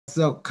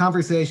So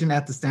conversation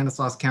at the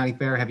Stanislaus County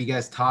Fair, have you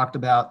guys talked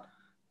about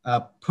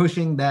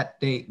pushing that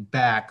date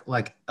back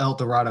like El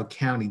Dorado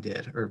County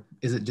did, or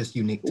is it just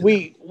unique to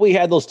them? We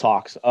had those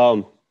talks.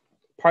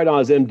 Probably not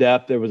as in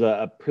depth. There was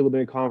a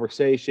preliminary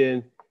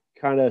conversation,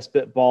 kind of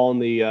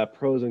spitballing the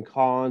pros and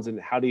cons and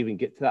how to even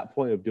get to that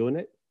point of doing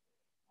it.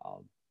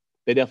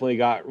 They definitely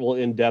got real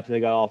in depth and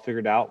they got all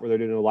figured out where they're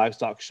doing a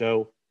livestock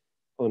show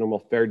on the normal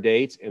fair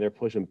dates and they're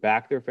pushing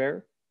back their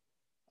fair.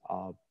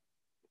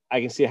 I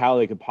can see how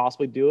they could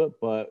possibly do it,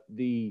 but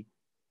the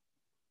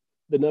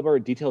number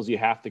of details you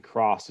have to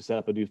cross to set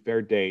up a new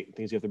fair date,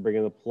 things you have to bring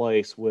into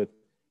place with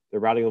the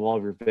routing of all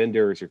of your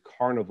vendors, your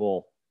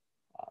carnival,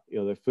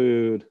 their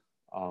food,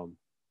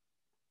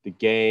 the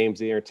games,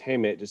 the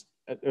entertainment, just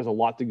there's a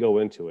lot to go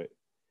into it.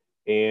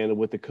 And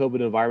with the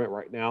COVID environment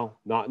right now,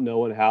 not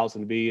knowing how it's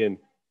going to be in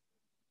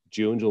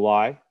June,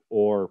 July,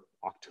 or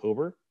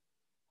October,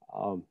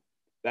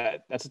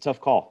 that's a tough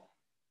call.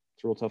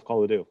 It's a real tough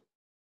call to do.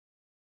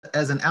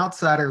 As an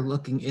outsider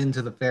looking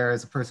into the fair,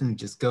 as a person who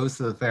just goes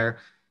to the fair,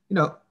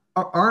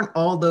 aren't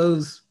all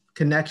those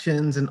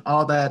connections and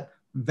all that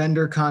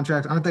vendor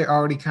contracts, aren't they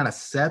already kind of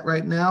set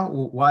right now?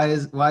 Why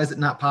is it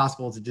not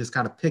possible to just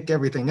kind of pick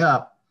everything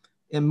up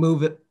and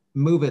move it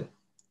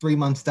 3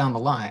 months down the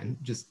line?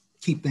 Just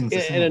keep things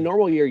the same. In a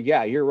normal year,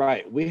 yeah, you're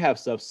right. We have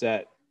stuff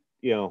set,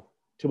 2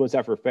 months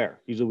after a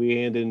fair. Usually we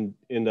end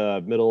in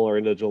the middle or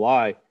into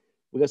July.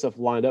 We got stuff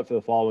lined up for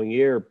the following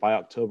year by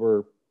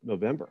October,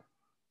 November.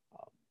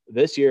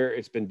 This year,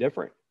 it's been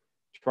different.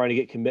 Trying to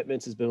get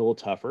commitments has been a little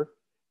tougher.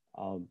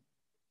 On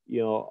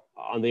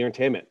the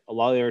entertainment, a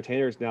lot of the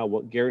entertainers now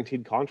want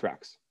guaranteed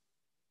contracts.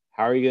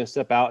 How are you going to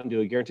step out and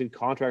do a guaranteed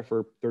contract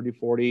for 30,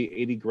 40,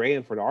 80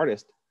 grand for an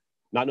artist,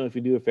 not knowing if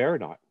you do a fair or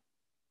not?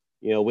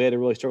 We had to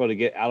really struggle to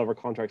get out of our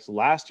contracts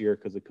last year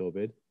because of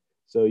COVID.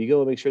 So you got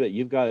to make sure that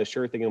you've got a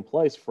sure thing in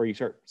place before you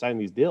start signing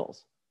these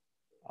deals.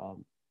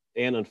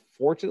 And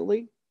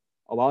unfortunately,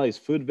 a lot of these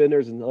food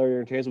vendors and other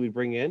entertainers we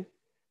bring in,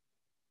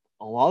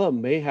 a lot of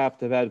them may have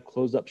to have had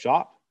closed up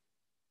shop.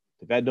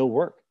 They've had no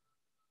work.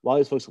 A lot of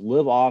these folks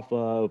live off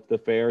of the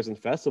fairs and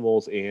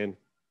festivals, and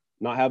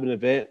not having an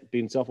event,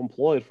 being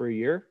self-employed for a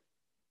year,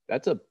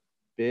 that's a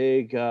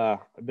big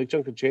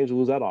chunk of change to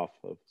lose that off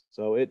of.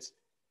 So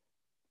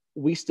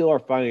we still are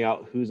finding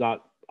out who's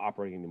not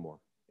operating anymore.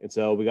 And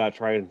so we got to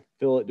try and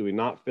fill it. Do we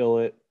not fill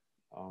it?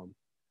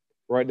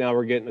 Right now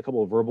we're getting a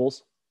couple of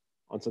verbals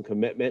on some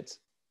commitments,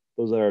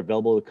 those that are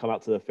available to come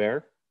out to the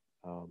fair.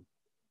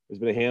 There's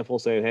been a handful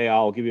saying, hey,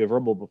 I'll give you a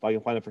verbal, but if I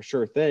can find a for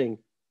sure thing,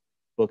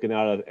 booking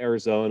out of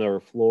Arizona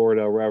or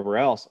Florida or wherever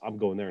else, I'm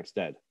going there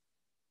instead.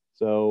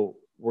 So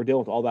we're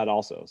dealing with all that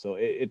also. So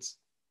it's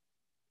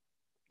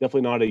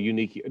definitely not a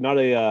unique, not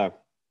a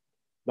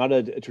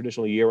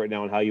traditional year right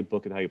now on how you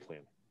book and how you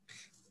plan.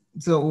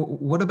 So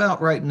what about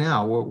right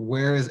now?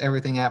 Where is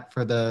everything at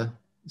for the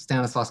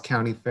Stanislaus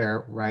County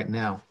Fair right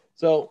now?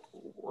 So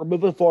we're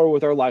moving forward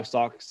with our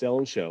livestock sale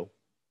and show.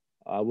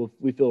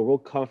 We feel real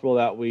comfortable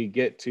that we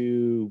get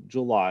to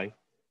July,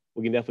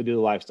 we can definitely do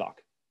the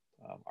livestock.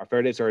 Our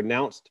fair dates are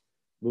announced,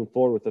 moving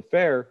forward with the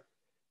fair,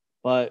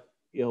 but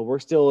we're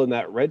still in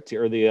that red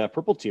tier or the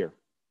purple tier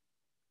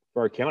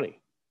for our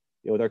county.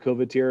 With our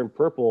COVID tier in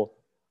purple,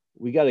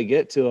 we got to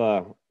get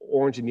to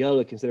orange and yellow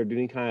to consider doing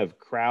any kind of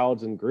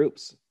crowds and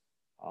groups.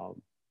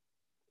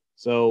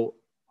 So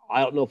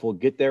I don't know if we'll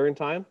get there in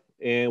time,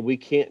 and we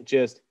can't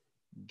just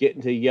get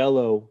into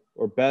yellow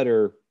or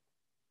better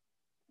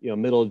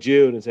middle of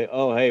June and say,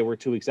 oh, hey, we're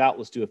 2 weeks out,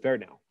 let's do a fair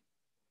now.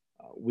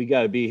 We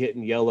got to be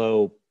hitting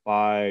yellow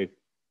by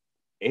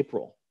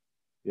April.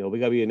 We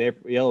got to be in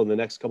yellow in the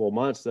next couple of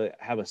months to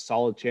have a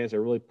solid chance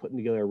of really putting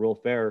together a real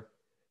fair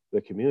for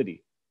the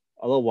community.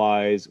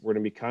 Otherwise, we're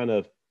going to be kind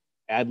of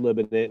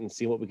ad-libbing it and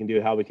see what we can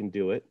do, how we can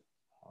do it.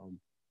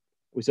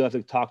 We still have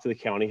to talk to the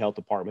county health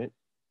department.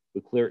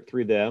 We clear it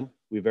through them.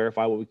 We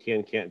verify what we can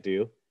and can't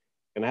do.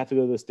 And I have to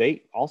go to the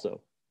state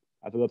also.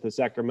 I have to go up to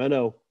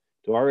Sacramento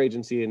to our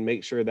agency and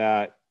make sure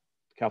that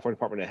the California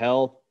Department of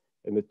Health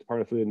and the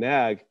Department of Food and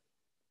Ag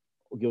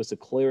will give us a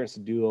clearance to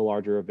do a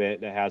larger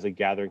event that has a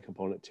gathering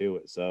component to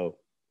it. So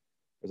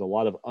there's a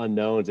lot of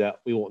unknowns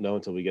that we won't know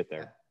until we get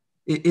there.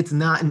 It's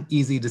not an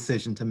easy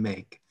decision to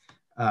make,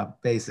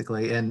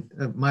 basically. And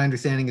my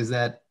understanding is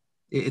that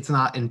it's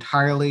not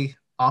entirely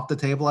off the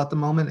table at the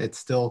moment. It's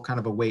still kind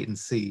of a wait and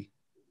see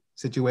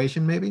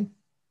situation, maybe?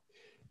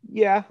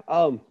 Yeah.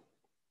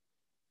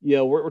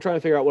 We're trying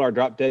to figure out what our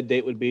drop dead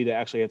date would be to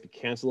actually have to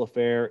cancel a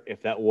fair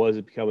if that was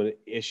to become an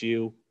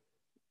issue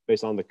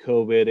based on the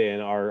COVID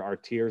and our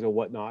tiers and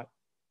whatnot.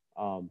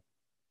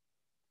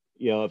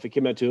 If it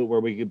came out to it where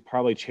we could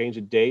probably change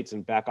the dates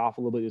and back off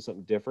a little bit, do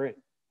something different,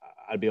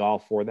 I'd be all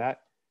for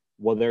that.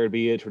 Whether it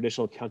be a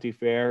traditional county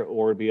fair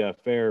or it'd be a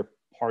fair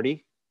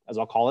party, as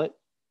I'll call it,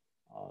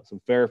 some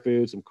fair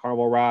food, some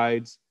carnival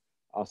rides,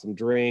 some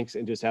drinks,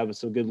 and just have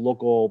some good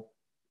local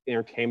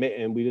entertainment,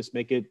 and we just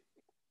make it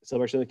a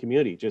celebration of the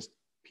community, just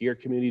pure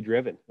community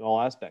driven in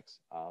all aspects.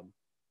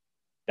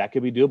 That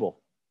could be doable.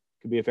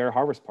 Could be a fair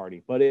harvest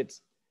party, but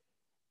it's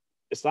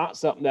not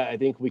something that I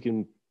think we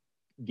can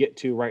get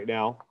to right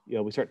now. You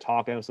know, we start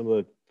talking about some of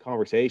the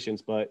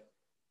conversations, but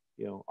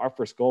you know, our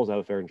first goal is to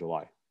have a fair in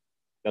July.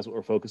 That's what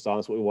we're focused on.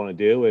 That's what we want to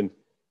do. And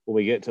when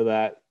we get to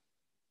that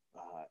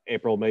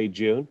April, May,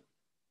 June,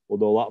 we'll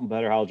know a lot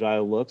better how July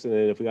looks. And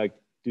then if we like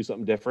do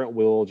something different,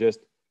 we'll just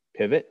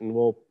pivot and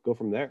we'll go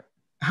from there.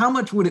 How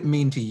much would it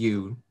mean to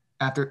you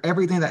after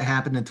everything that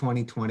happened in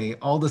 2020,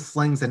 all the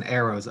slings and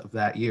arrows of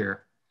that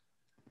year,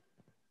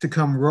 to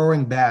come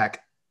roaring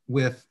back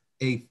with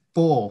a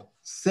full,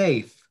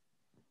 safe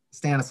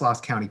Stanislaus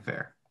County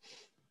Fair?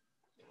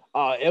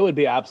 It would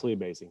be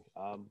absolutely amazing.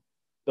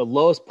 The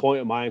lowest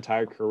point of my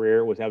entire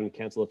career was having to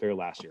cancel the fair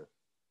last year.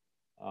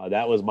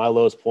 That was my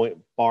lowest point,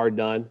 bar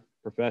none,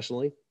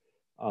 professionally.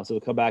 So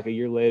to come back a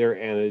year later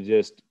and to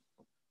just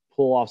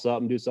pull off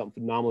something, do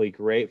something phenomenally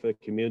great for the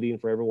community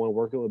and for everyone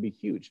working would be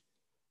huge.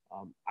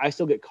 I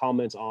still get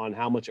comments on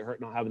how much it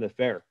hurt not having the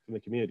fair from the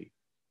community.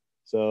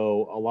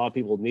 So a lot of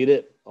people need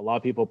it. A lot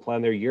of people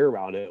plan their year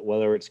around it,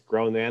 whether it's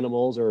growing the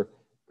animals or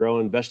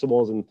growing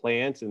vegetables and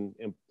plants and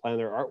plan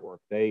their artwork.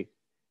 They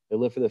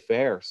live for the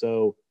fair.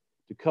 So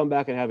to come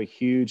back and have a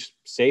huge,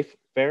 safe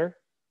fair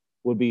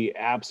would be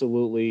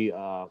absolutely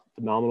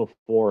phenomenal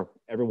for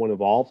everyone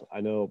involved.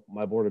 I know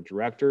my board of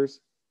directors,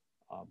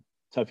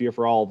 tough year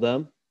for all of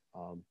them.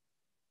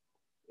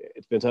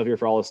 It's been a tough year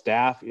for all the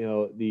staff. You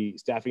know, the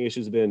staffing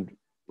issues have been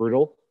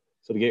brutal.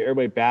 So to get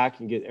everybody back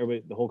and get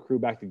everybody, the whole crew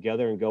back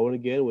together and going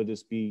again would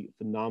just be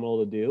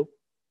phenomenal to do.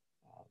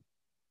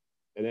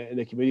 And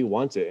the community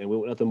wants it, and we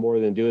want nothing more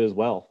than do it as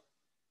well.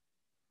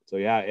 So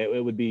yeah,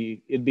 it'd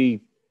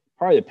be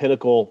probably the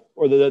pinnacle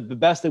or the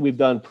best thing we've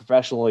done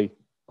professionally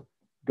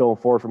going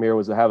forward from here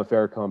was to have a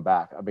fair come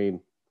back. I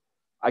mean,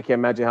 I can't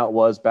imagine how it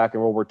was back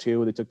in World War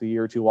II. They took the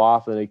year or two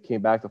off and they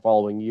came back the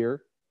following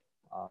year.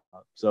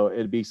 So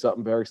it'd be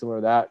something very similar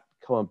to that,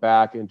 coming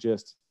back and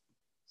just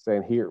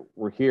saying,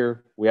 we're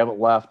here. We haven't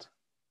left.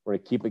 We're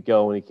going to keep it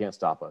going. You can't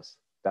stop us.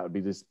 That would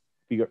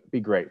be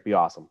great. Be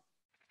awesome.